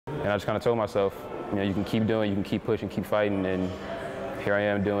And I just kind of told myself, you can keep doing, you can keep pushing, keep fighting, and here I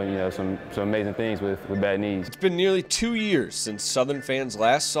am doing, some amazing things with bad knees. It's been nearly 2 years since Southern fans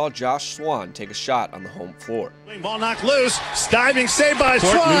last saw Josh Swan take a shot on the home floor. Ball knocked loose, diving save by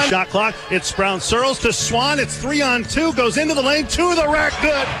Swan. New shot clock, it's Brown Searles to Swan, it's 3-on-2, goes into the lane, to the rack,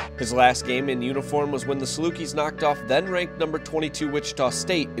 good. His last game in uniform was when the Salukis knocked off then-ranked number 22 Wichita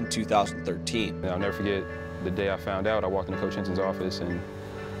State in 2013. And I'll never forget the day I found out. I walked into Coach Henson's office and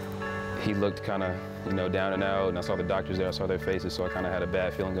he looked kind of, down and out, and I saw the doctors there, I saw their faces, so I kind of had a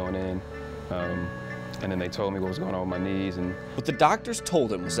bad feeling going in. And then they told me what was going on with my knees. And what the doctors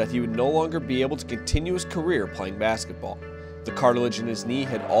told him was that he would no longer be able to continue his career playing basketball. The cartilage in his knee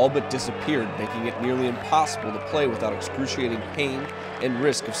had all but disappeared, making it nearly impossible to play without excruciating pain and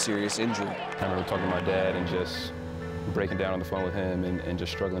risk of serious injury. I remember talking to my dad and just breaking down on the phone with him and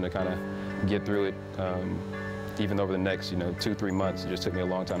just struggling to kind of get through it. Even over the next, 2-3 months, it just took me a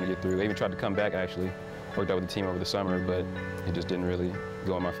long time to get through. I even tried to come back, actually. Worked out with the team over the summer, but it just didn't really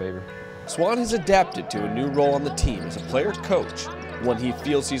go in my favor. Swan has adapted to a new role on the team as a player-coach, one he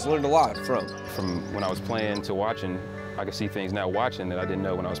feels he's learned a lot from. From when I was playing to watching, I can see things now watching that I didn't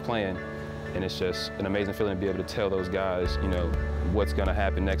know when I was playing. And it's just an amazing feeling to be able to tell those guys, what's going to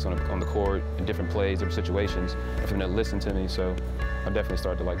happen next on the court in different plays, different situations, and for them to listen to me. So I definitely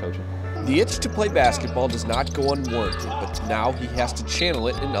started to like coaching. The itch to play basketball does not go unwarranted, but now he has to channel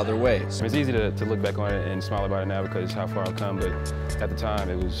it in other ways. It's easy to look back on it and smile about it now because how far I've come, but at the time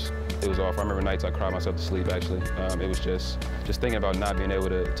it was awful. I remember nights I cried myself to sleep, actually. It was just thinking about not being able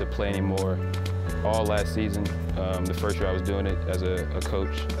to play anymore. All last season, the first year I was doing it as a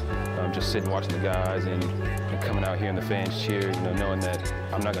coach, just sitting watching the guys and coming out hearing the fans cheer, knowing that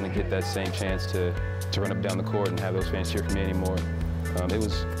I'm not going to get that same chance to run up down the court and have those fans cheer for me anymore.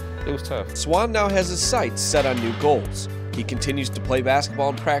 It was tough. Swan now has his sights set on new goals. He continues to play basketball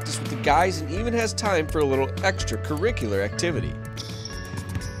and practice with the guys and even has time for a little extracurricular activity.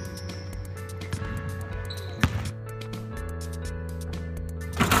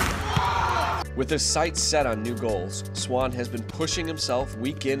 With his sights set on new goals, Swan has been pushing himself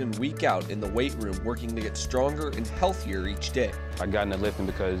week in and week out in the weight room, working to get stronger and healthier each day. I got into lifting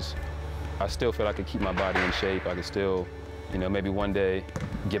because I still feel I could keep my body in shape. I could still, maybe one day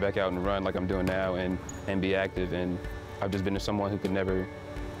get back out and run like I'm doing now and be active. And I've just been someone who could never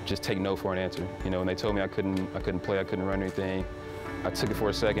just take no for an answer. When they told me I couldn't play, I couldn't run or anything, I took it for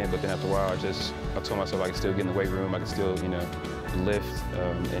a second, but then after a while, I told myself I could still get in the weight room, I could still, lift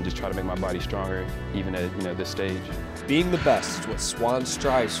and just try to make my body stronger, even at, this stage. Being the best is what Swan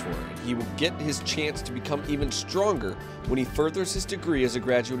strives for, and he will get his chance to become even stronger when he furthers his degree as a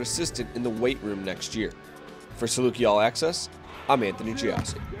graduate assistant in the weight room next year. For Saluki All Access, I'm Anthony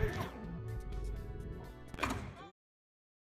Giase.